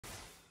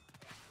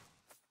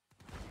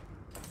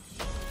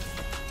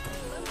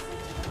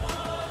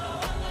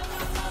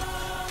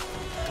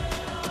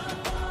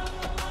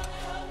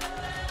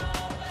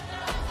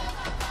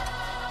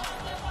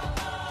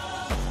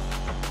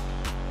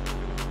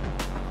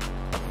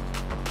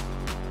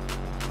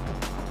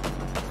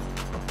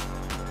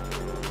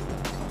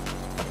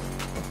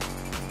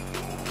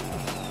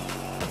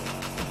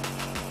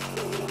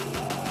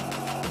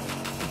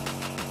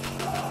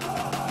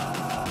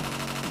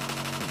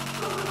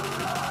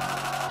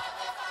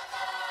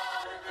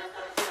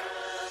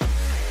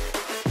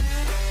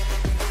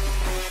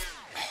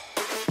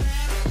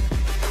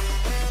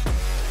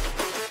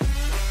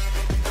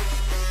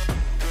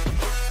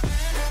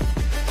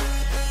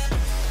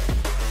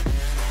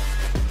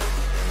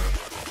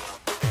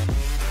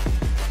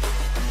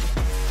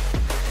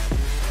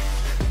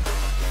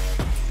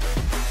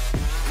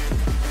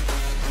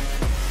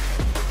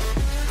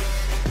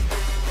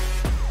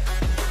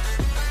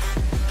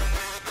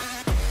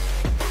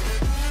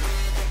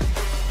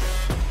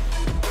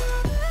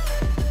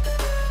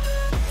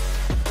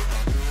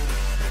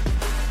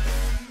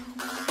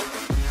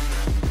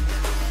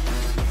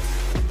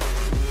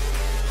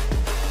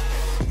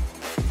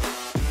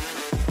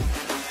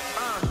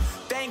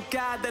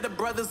God that the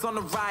brothers on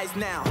the rise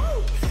now.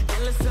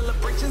 Endless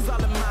celebrations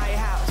all in my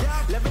house.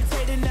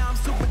 Levitating now, I'm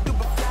super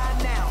duper fly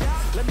now.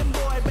 London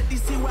boy, but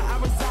DC where I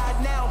reside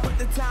now. Put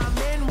the time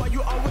in while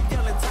you always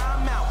yelling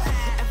time out.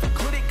 And for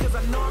quit it, cause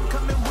I know I'm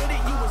coming with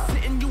it. You were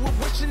sitting, you were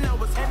wishing I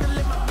was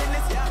handling my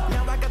business.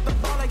 Now I got the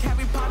ball like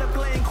Harry Potter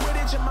playing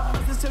Quidditch. And my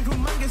muscles so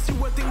humongous, you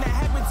would think that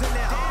happens in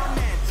there. Oh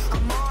man,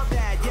 I'm all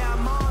that, yeah,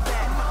 I'm all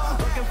that.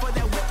 Looking for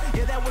that whip,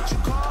 yeah, that what you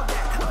call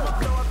that. I'ma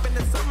blow up in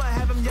the summer,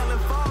 have him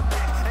yelling fall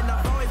back. And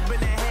I've always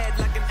been ahead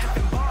like an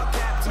effing ball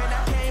cap. Man,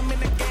 I came in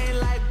the game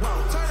like, whoa.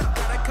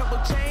 Got a couple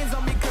chains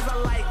on me cause I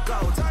like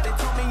gold. They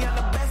told me I'm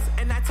the best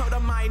and I told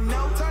them I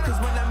know. Cause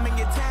when I'm in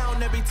your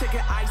town, every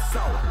ticket I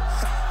sold.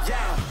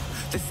 Yeah,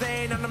 they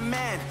saying I'm the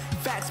man.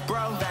 Facts,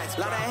 bro. Facts,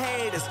 lot of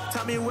haters.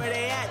 Tell me where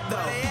they at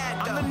though.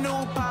 I'm the new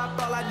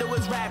pop, all I do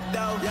is rap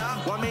though.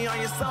 Want me on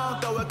your song,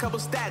 throw a couple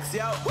stacks,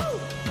 yo. Woo!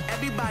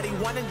 Everybody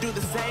wanna do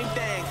the same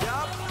thing.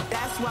 Yup.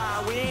 That's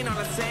why we ain't on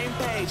the same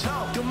page.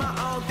 Do my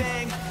own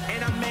thing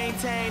and I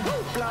maintain.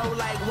 Flow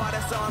like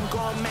water, so I'm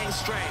going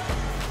mainstream.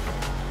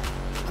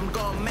 I'm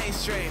going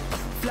mainstream.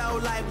 Flow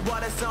like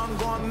water, so I'm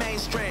going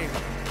mainstream.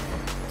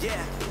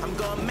 Yeah, I'm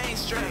going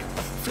mainstream.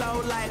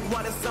 Flow like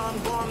water, so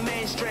I'm going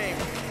mainstream.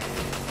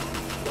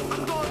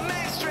 I'm going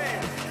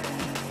mainstream.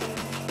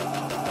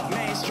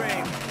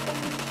 Mainstream.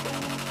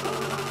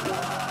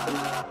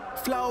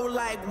 Flow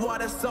like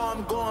water, so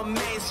I'm going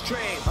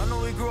mainstream. I know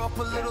we grew up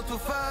a little too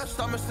fast.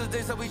 I miss the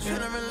days that we chill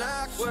and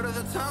relax. Where did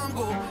the time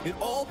go? It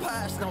all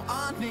passed. Now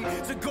I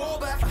need to go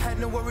back. I had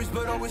no worries,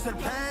 but always had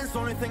plans.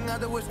 Only thing I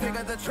did was pick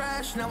out the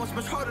trash. Now it's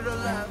much harder to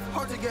laugh.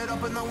 Hard to get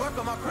up and then work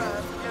on my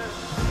craft.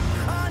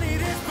 I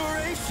need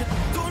inspiration.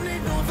 Don't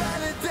need no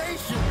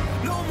validation.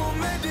 No more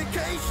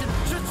medication.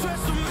 Just try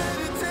some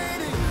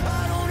meditating.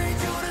 I don't need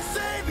you to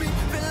save me.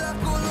 Feel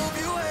like all of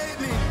you hate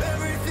me.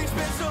 Everything's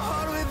been so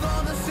hard with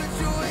all the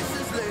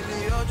situations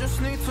lately. I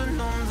just need to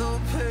numb the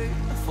pain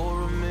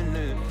for a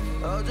minute.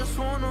 I just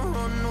wanna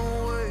run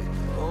away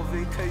on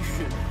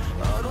vacation.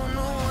 I don't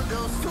know what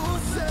else to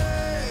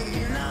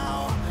say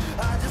now.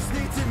 I just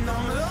need to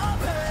numb the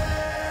pain.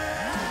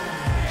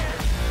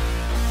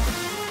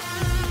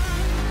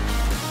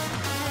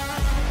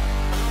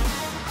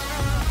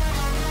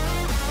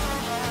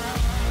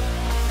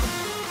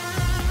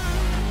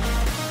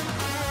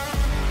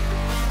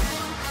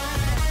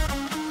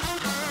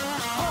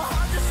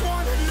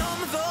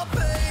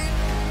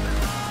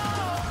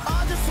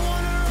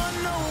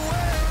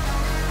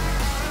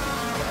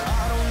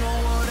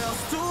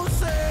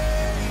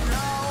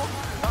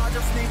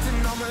 Need to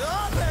know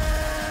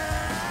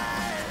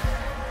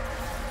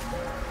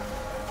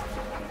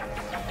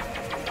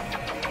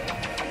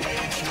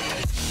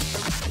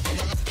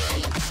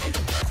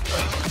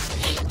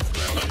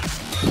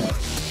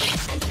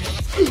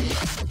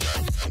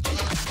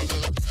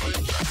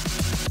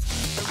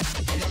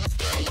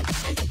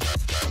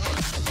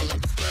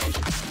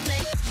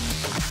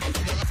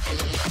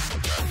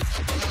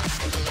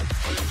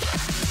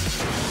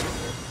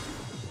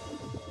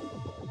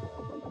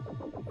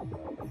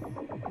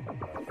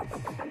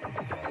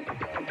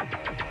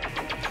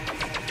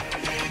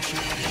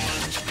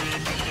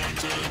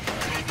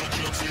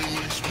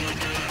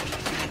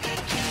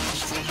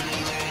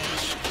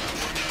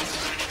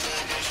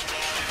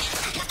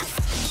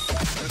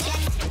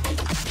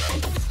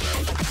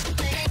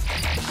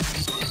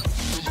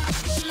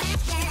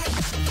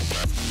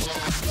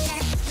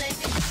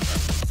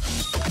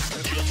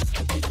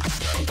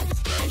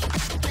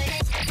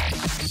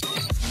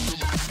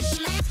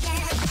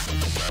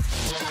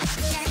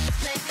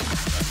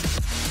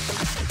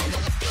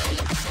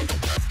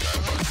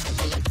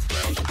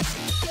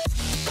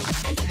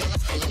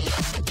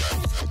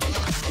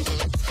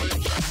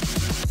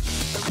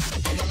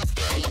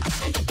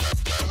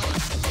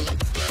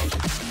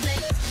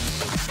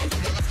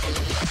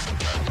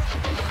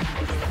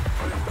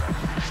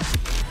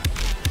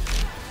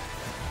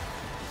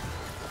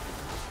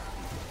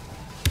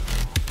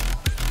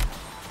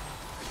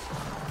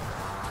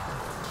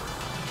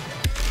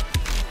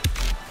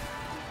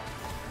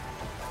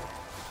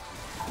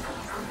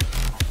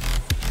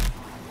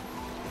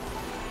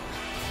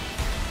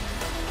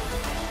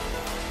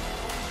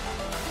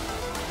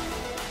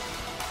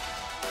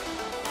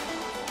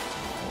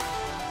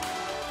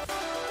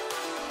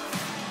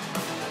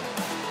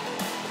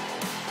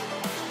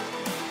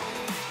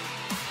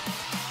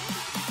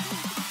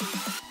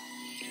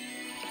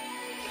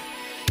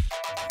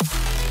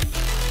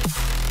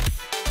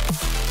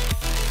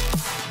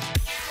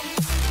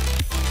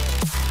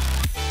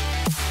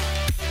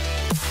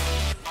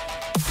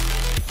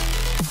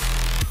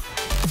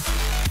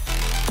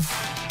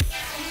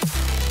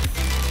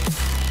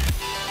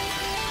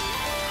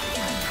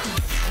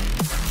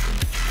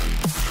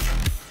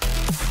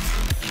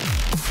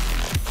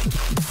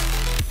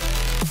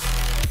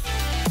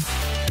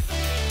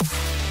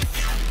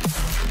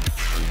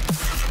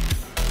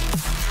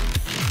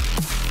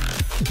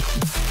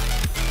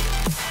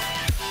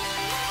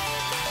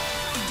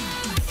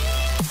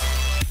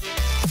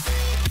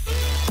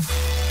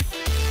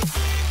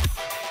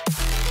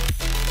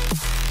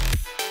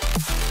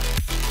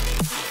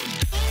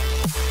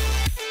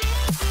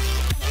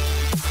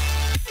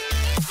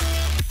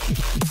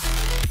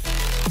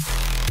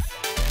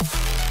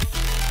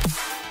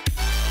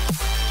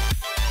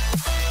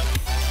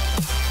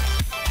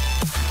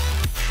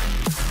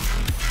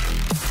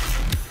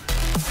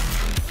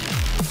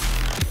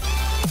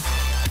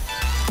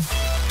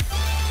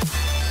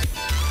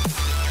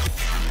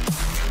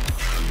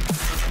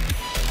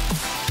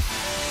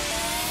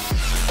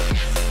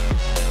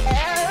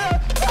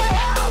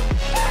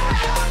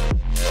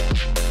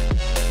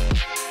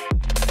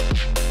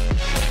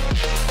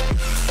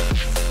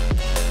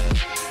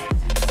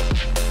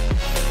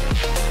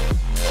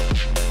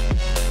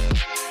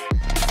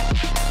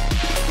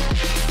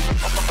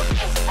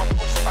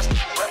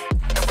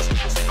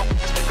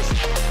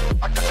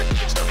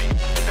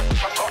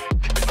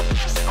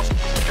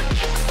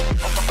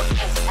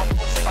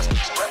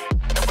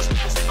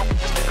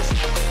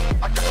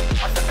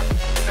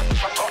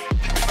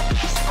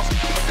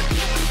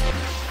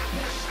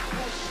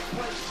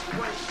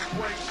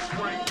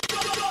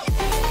wait.